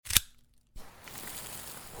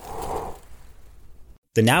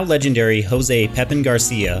The now legendary Jose Pepin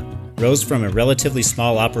Garcia rose from a relatively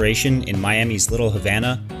small operation in Miami's Little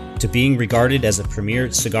Havana to being regarded as a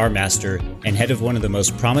premier cigar master and head of one of the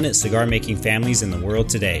most prominent cigar-making families in the world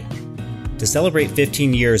today. To celebrate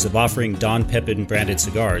 15 years of offering Don Pepin branded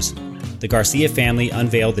cigars, the Garcia family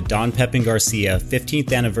unveiled the Don Pepin Garcia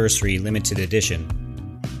 15th Anniversary Limited Edition.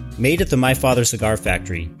 Made at the My Father Cigar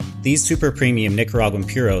Factory, these super premium Nicaraguan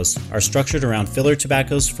puros are structured around filler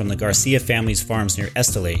tobaccos from the Garcia family's farms near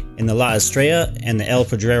Esteli in the La Estrella and the El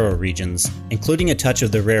Pedrero regions, including a touch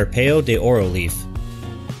of the rare Pello de Oro leaf.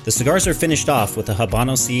 The cigars are finished off with a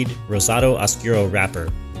Habano seed Rosado Oscuro wrapper.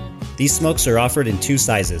 These smokes are offered in two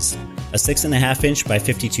sizes, a 6.5 inch by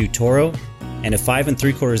 52 Toro and a 5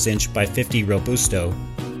 3/4 inch by 50 Robusto,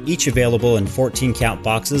 each available in 14 count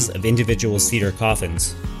boxes of individual cedar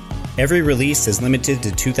coffins. Every release is limited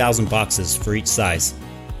to 2,000 boxes for each size.